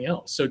impacts anything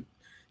else. So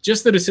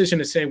just the decision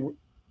to say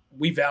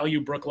we value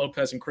Brook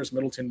Lopez and Chris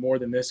Middleton more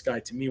than this guy,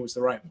 to me, was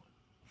the right one.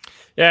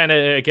 Yeah, and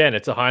again,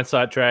 it's a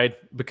hindsight trade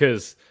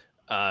because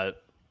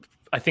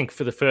I think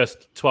for the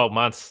first 12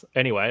 months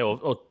anyway,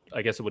 or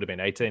I guess it would have been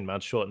 18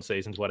 months, shortened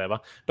seasons, whatever.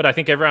 But I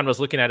think everyone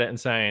was looking at it and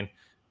saying,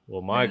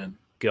 well, my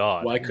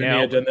God. Why couldn't he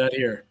have done that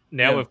here?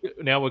 Now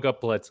we've got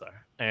Bledsoe,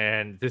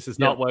 and this is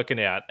not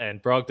working out,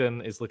 and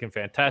Brogdon is looking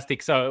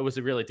fantastic. So it was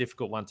a really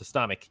difficult one to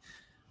stomach.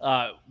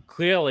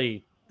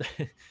 Clearly,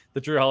 the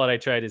Drew Holiday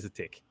trade is a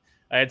tick.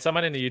 I had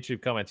someone in the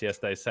YouTube comments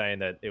yesterday saying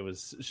that it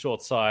was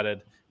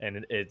short-sighted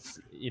and it's,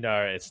 you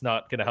know, it's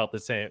not going to help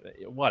the team.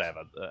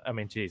 Whatever. I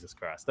mean, Jesus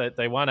Christ.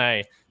 They won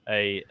a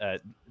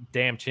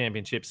damn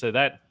championship, so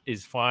that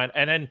is fine.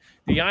 And then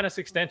the Giannis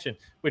extension,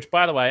 which,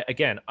 by the way,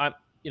 again,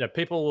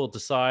 people will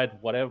decide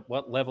what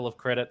level of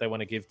credit they want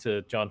to give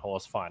to John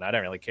Horst. Fine. I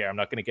don't really care. I'm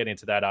not going to get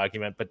into that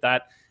argument, but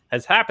that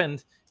has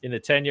happened in the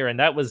tenure, and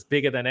that was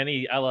bigger than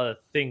any other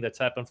thing that's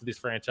happened for this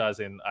franchise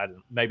in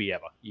maybe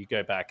ever. You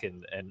go back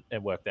and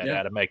work that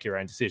out and make your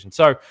own decision.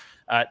 So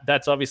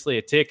that's obviously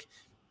a tick.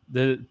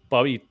 The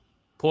Bobby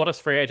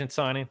Portis free agent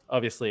signing,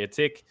 obviously a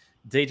tick.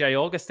 DJ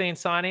Augustine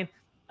signing,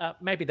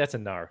 maybe that's a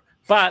no.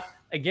 But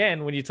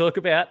again, when you talk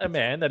about a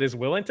man that is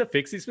willing to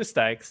fix his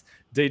mistakes,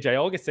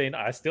 DJ Augustine,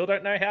 I still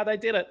don't know how they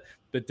did it,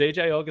 but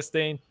DJ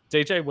Augustine,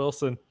 DJ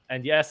Wilson,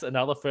 and yes,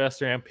 another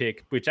first-round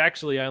pick, which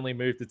actually only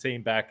moved the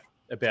team back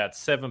about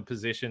 7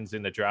 positions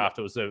in the draft.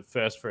 It was a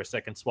first for a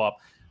second swap.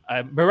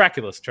 A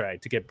miraculous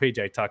trade to get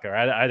PJ Tucker.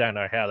 I don't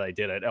know how they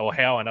did it or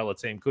how another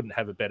team couldn't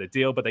have a better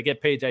deal, but they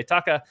get PJ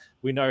Tucker.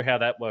 We know how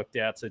that worked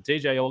out. So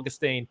DJ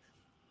Augustine,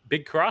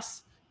 big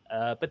cross,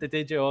 but the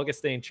DJ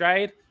Augustine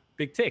trade,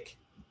 big tick.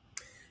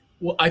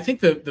 Well, I think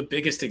the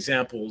biggest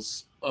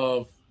examples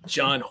of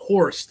John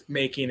Horst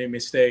making a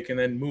mistake and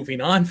then moving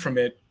on from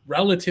it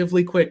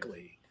relatively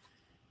quickly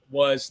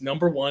was,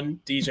 number one,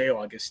 DJ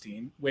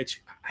Augustine,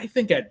 which I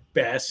think at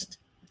best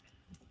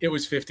it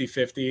was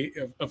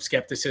 50-50 of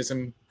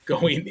skepticism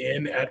going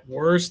in. At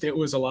worst, it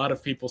was a lot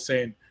of people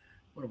saying,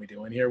 what are we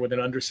doing here with an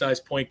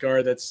undersized point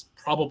guard that's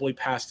probably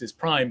past his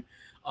prime,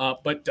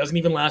 but doesn't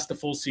even last a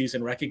full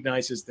season,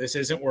 recognizes this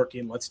isn't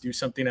working, let's do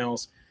something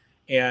else,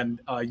 and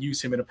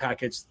use him in a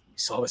package. We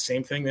saw the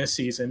same thing this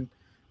season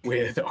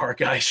with our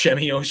guy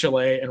Shemi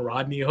Oshale and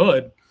Rodney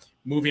Hood,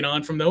 moving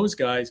on from those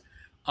guys.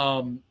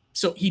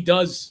 So he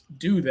does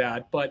do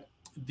that, but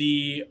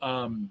the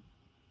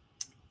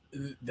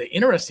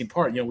interesting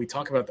part, we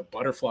talk about the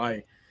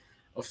butterfly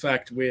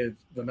effect with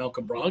the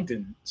Malcolm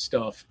Brogdon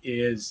stuff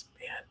is,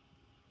 man,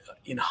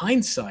 in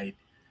hindsight,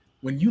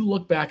 when you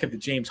look back at the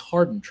James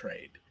Harden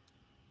trade,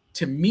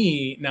 to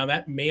me, now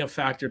that may have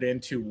factored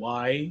into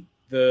why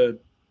the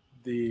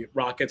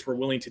Rockets were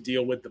willing to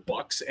deal with the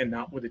Bucks and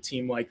not with a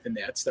team like the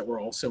Nets that were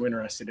also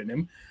interested in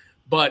him.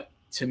 But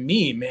to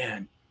me,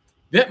 man,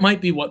 that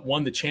might be what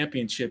won the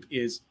championship.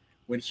 Is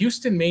when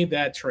Houston made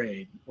that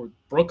trade, or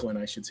Brooklyn,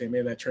 I should say,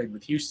 made that trade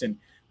with Houston.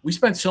 We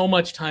spent so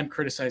much time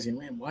criticizing,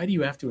 man, why do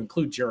you have to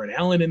include Jared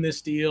Allen in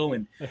this deal?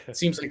 And it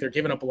seems like they're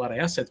giving up a lot of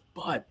assets,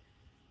 but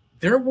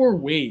there were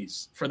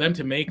ways for them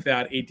to make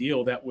that a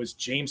deal that was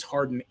James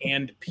Harden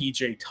and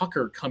PJ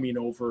Tucker coming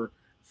over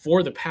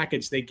for the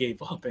package they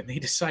gave up. And they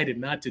decided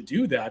not to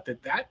do that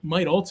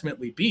might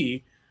ultimately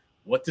be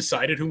what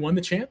decided who won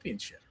the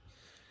championship.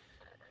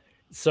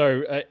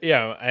 So,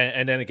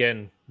 and then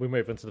again, we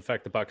move into the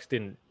fact the Bucks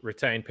didn't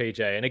retain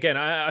PJ. And again,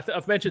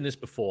 I've mentioned this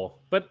before,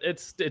 but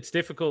it's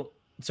difficult.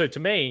 So to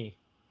me,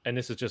 and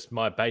this is just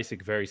my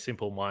basic, very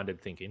simple-minded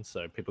thinking,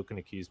 so people can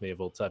accuse me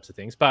of all types of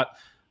things, but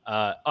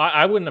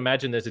I wouldn't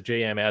imagine there's a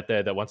GM out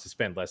there that wants to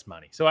spend less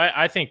money. So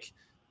I think,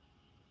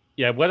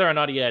 whether or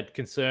not he had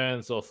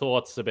concerns or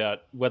thoughts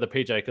about whether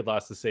PJ could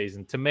last the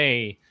season, to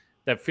me,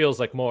 that feels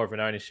like more of an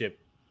ownership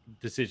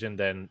decision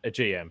than a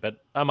GM. But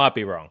I might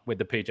be wrong with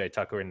the PJ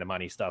Tucker and the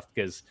money stuff,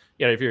 because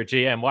if you're a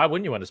GM, why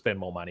wouldn't you want to spend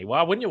more money?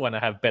 Why wouldn't you want to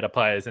have better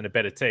players and a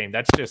better team?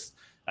 That's just,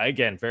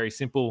 again, very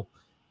simple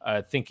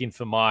thinking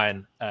for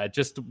mine.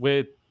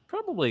 We're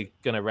probably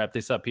going to wrap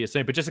this up here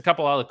soon, but just a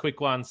couple other quick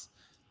ones.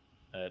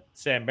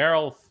 Sam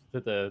Merrill for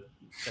the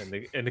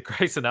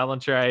Grayson Allen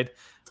trade,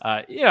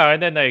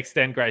 and then they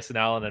extend Grayson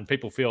Allen, and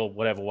people feel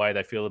whatever way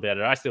they feel about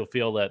it. I still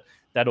feel that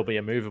that'll be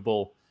a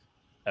movable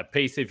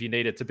piece if you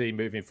need it to be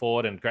moving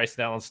forward. And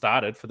Grayson Allen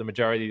started for the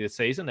majority of the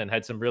season and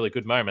had some really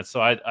good moments.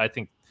 So I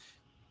think,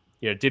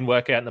 it didn't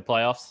work out in the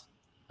playoffs,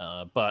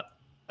 but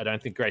I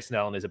don't think Grayson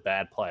Allen is a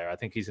bad player. I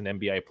think he's an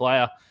NBA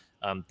player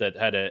that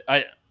had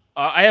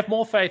I have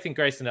more faith in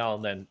Grayson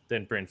Allen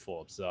than Bryn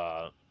Forbes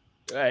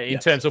in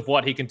terms of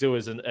what he can do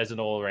as an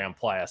all-around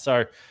player.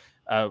 So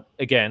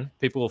again,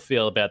 people will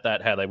feel about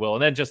that how they will.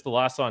 And then just the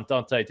last one,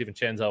 Dante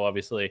DiVincenzo,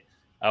 obviously,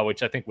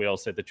 which I think we all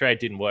said the trade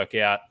didn't work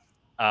out,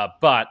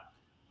 but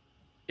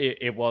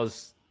it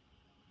was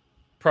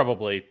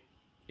probably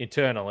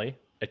internally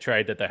a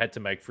trade that they had to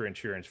make for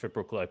insurance for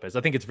Brook Lopez.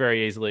 I think it's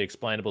very easily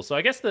explainable. So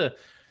I guess the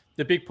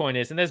big point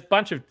is, and there's a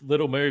bunch of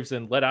little moves,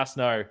 and let us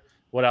know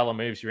what other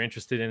moves you're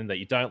interested in that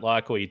you don't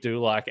like or you do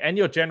like, and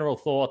your general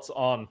thoughts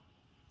on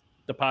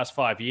the past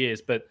 5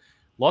 years. But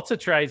lots of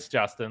trades,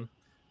 Justin.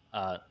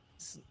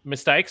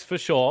 Mistakes for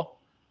sure.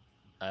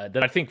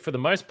 That I think for the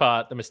most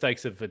part, the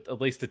mistakes have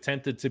at least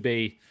attempted to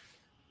be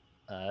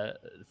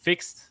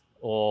fixed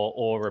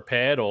or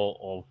repaired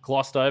or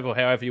glossed over,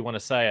 however you want to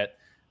say it.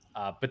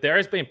 But there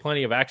has been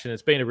plenty of action.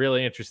 It's been a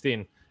really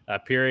interesting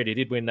period. He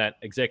did win that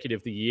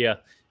Executive of the Year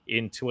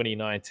in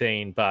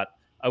 2019, but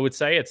I would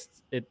say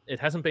it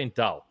hasn't been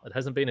dull. It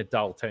hasn't been a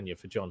dull tenure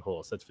for John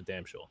Horst. That's for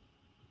damn sure.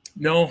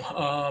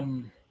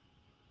 No,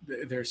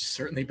 there's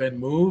certainly been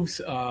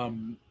moves.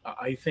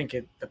 I think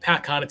the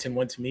Pat Connaughton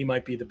one to me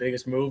might be the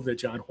biggest move that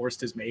John Horst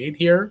has made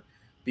here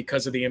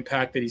because of the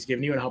impact that he's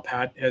given you and how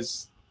Pat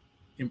has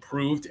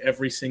improved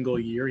every single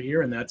year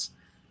here. And that's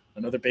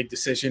another big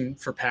decision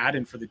for Pat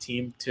and for the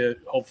team to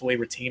hopefully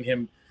retain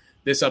him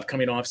this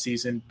upcoming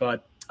offseason.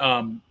 But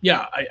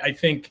I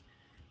think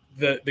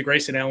the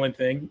Grayson Allen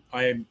thing,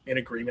 I am in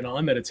agreement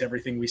on that. It's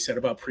everything we said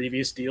about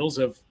previous deals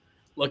of,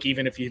 look,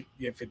 even if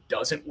it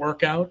doesn't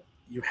work out,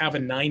 you have a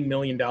 $9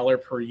 million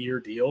per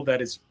year deal.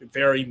 That is a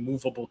very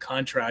movable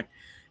contract.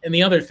 And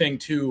the other thing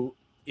too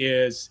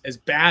is, as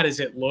bad as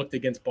it looked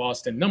against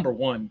Boston, number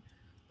one,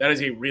 that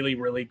is a really,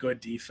 really good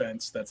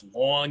defense that's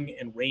long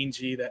and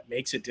rangy, that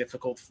makes it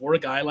difficult for a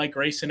guy like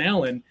Grayson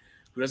Allen,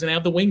 who doesn't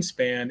have the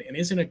wingspan and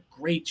isn't a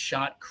great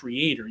shot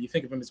creator. You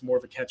think of him as more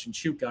of a catch and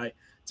shoot guy.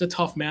 It's a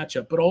tough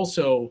matchup, but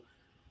also,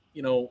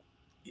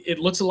 it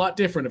looks a lot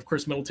different if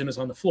Chris Middleton is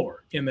on the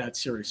floor in that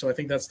series. So I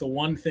think that's the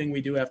one thing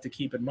we do have to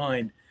keep in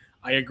mind.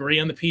 I agree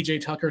on the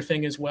PJ Tucker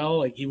thing as well.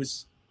 Like, he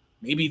was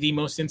maybe the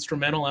most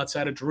instrumental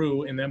outside of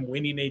Drew in them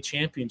winning a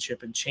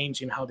championship and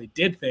changing how they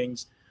did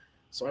things.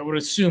 So I would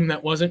assume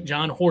that wasn't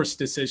John Horst's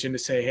decision to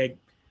say, hey,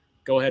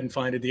 go ahead and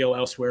find a deal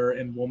elsewhere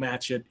and we'll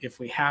match it if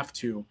we have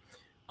to.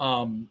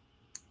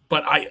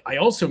 But I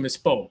also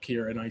misspoke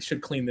here, and I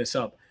should clean this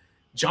up.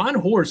 John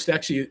Horst,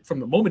 actually, from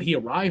the moment he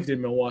arrived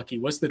in Milwaukee,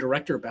 was the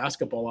director of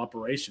basketball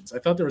operations. I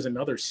thought there was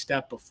another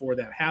step before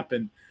that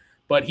happened,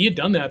 but he had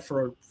done that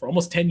for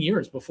almost 10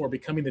 years before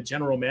becoming the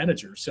general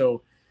manager.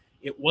 So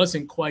it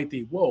wasn't quite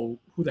the, whoa,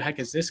 who the heck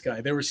is this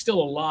guy? There was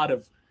still a lot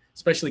of,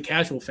 especially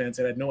casual fans,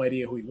 that had no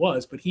idea who he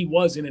was, but he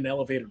was in an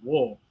elevated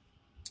role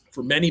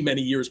for many,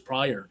 many years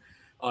prior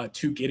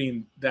to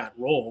getting that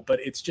role.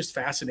 But it's just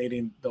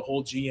fascinating, the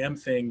whole GM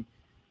thing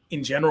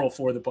in general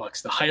for the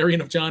Bucks. The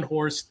hiring of John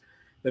Horst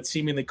that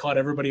seemingly caught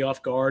everybody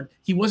off guard.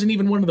 He wasn't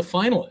even one of the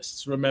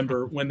finalists,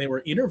 remember, when they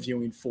were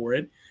interviewing for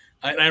it.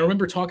 And I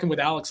remember talking with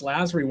Alex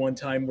Lasry one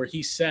time where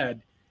he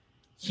said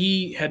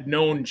he had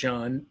known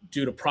John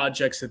due to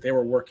projects that they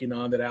were working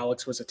on that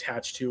Alex was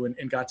attached to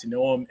and got to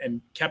know him, and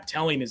kept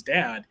telling his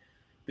dad,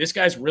 this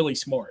guy's really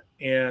smart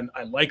and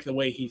I like the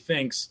way he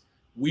thinks.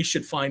 We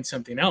should find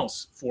something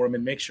else for him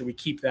and make sure we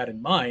keep that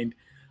in mind.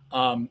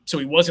 So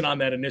he wasn't on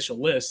that initial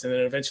list, and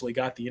then eventually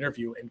got the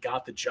interview and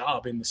got the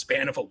job in the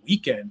span of a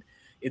weekend.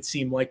 it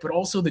seemed like, but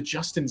also the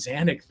Justin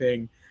Zanuck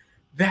thing.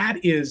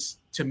 That is,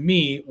 to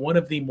me, one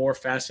of the more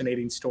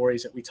fascinating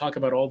stories that we talk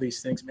about all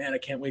these things. Man, I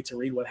can't wait to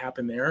read what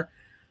happened there.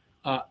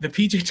 The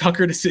PJ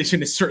Tucker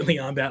decision is certainly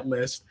on that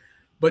list,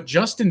 but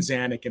Justin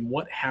Zanuck and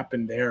what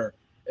happened there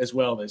as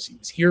well, as he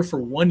was here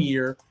for 1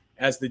 year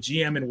as the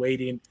GM in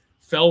waiting,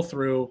 fell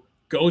through,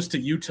 goes to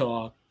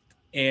Utah,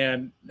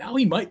 and now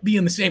he might be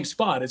in the same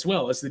spot as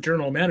well as the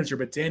general manager,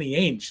 but Danny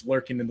Ainge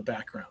lurking in the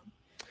background.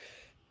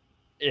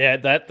 Yeah,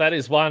 that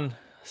is one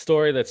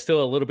story that's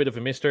still a little bit of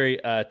a mystery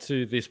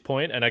to this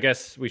point. And I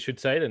guess we should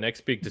say the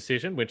next big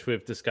decision, which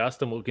we've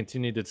discussed and we'll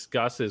continue to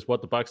discuss, is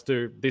what the Bucks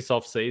do this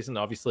offseason.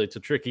 Obviously, it's a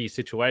tricky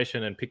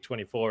situation, and Pick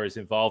 24 is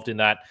involved in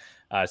that.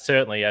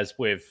 Certainly, as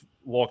we've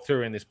walked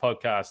through in this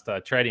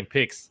podcast, trading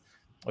picks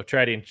or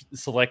trading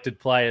selected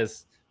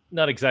players,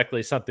 not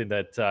exactly something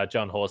that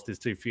John Horst is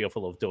too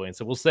fearful of doing.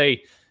 So we'll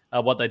see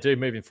what they do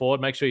moving forward.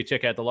 Make sure you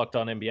check out the Locked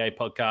On NBA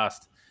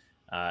podcast.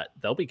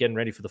 They'll be getting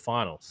ready for the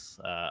finals,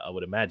 I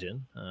would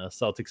imagine.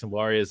 Celtics and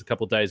Warriors a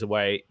couple of days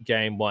away,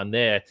 game one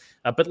there.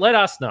 But let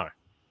us know,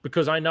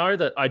 because I know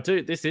that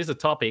this is a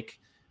topic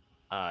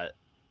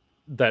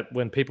that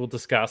when people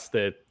discuss,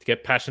 they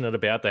get passionate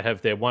about. They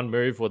have their one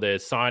move or their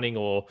signing,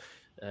 or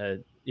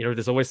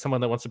there's always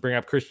someone that wants to bring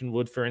up Christian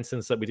Wood, for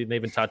instance, that we didn't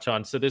even touch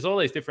on. So there's all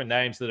these different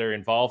names that are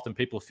involved, and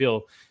people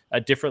feel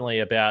differently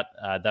about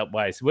that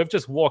way. So we've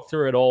just walked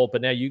through it all,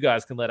 but now you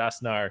guys can let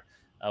us know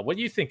what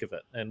you think of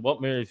it and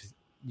what moves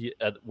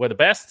were the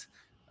best,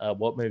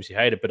 what moves you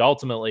hated. But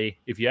ultimately,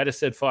 if you had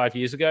said 5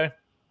 years ago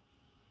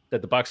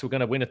that the Bucks were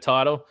going to win a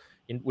title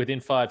within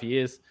 5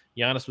 years,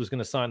 Giannis was going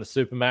to sign the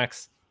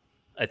Supermax,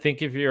 I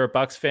think if you're a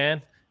Bucks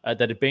fan that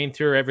had been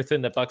through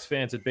everything that Bucks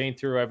fans had been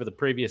through over the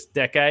previous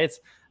decades,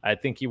 I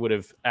think you would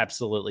have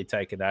absolutely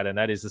taken that. And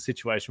that is the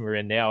situation we're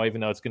in now, even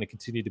though it's going to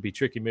continue to be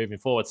tricky moving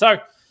forward. So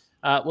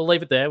we'll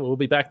leave it there. We'll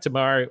be back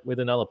tomorrow with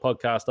another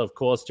podcast, of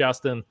course.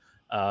 Justin,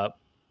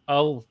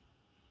 I'll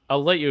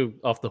let you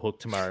off the hook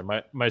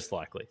tomorrow, most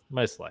likely.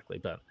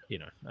 But,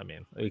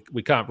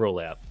 we can't rule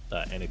out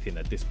anything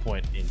at this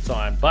point in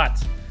time. But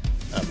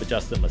for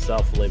Justin and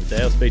myself, we'll leave it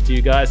there. I'll speak to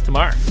you guys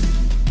tomorrow.